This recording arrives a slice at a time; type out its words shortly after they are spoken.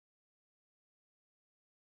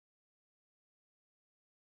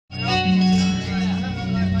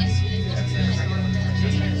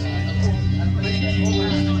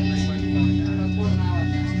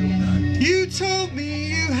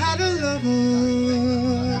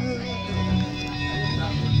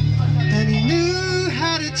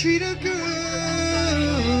treat her good,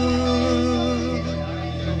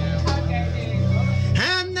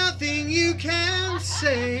 and nothing you can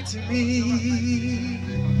say to me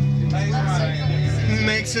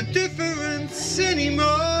makes a difference anymore.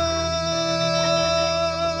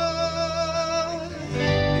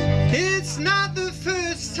 It's not the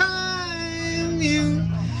first time you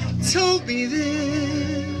told me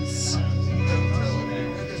this,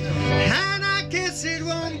 and I guess it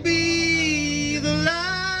won't be the last.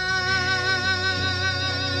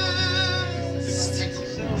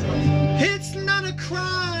 It's not a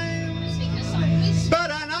crime,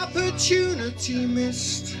 but an opportunity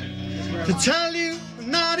missed to tell you I'm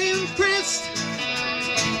not impressed.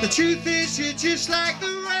 The truth is you're just like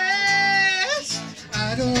the rest.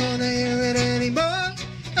 I don't wanna hear it anymore.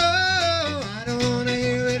 Oh, I don't wanna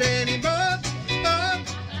hear it anymore. Oh,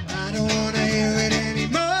 I don't wanna hear it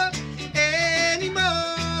anymore. Anymore.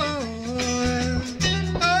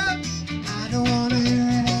 Oh, I don't wanna hear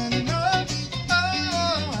it anymore. Oh,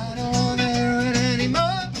 I don't wanna hear it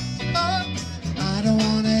anymore. Oh, I don't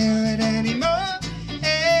wanna hear it anymore.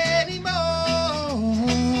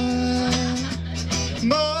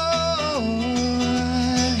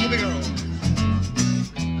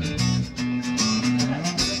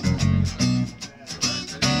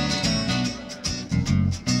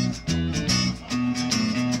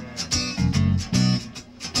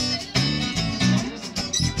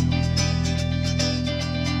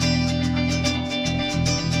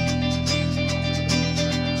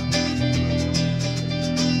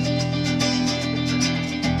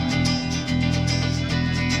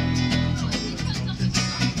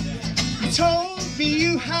 Told me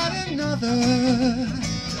you had another,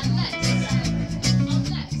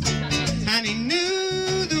 and he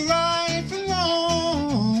knew the right from wrongs.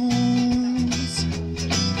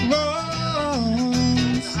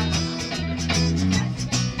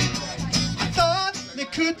 I thought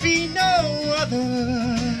there could be no other,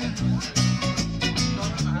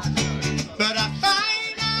 but I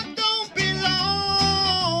find I don't belong.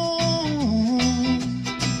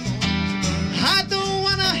 I don't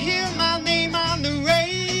wanna hear my name on the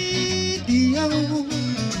radio,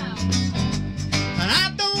 and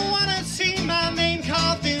I don't wanna see my name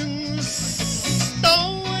carved in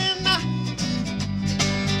stone.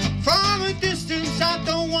 From a distance I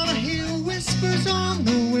don't wanna hear whispers on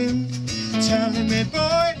the wind telling me,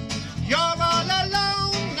 boy,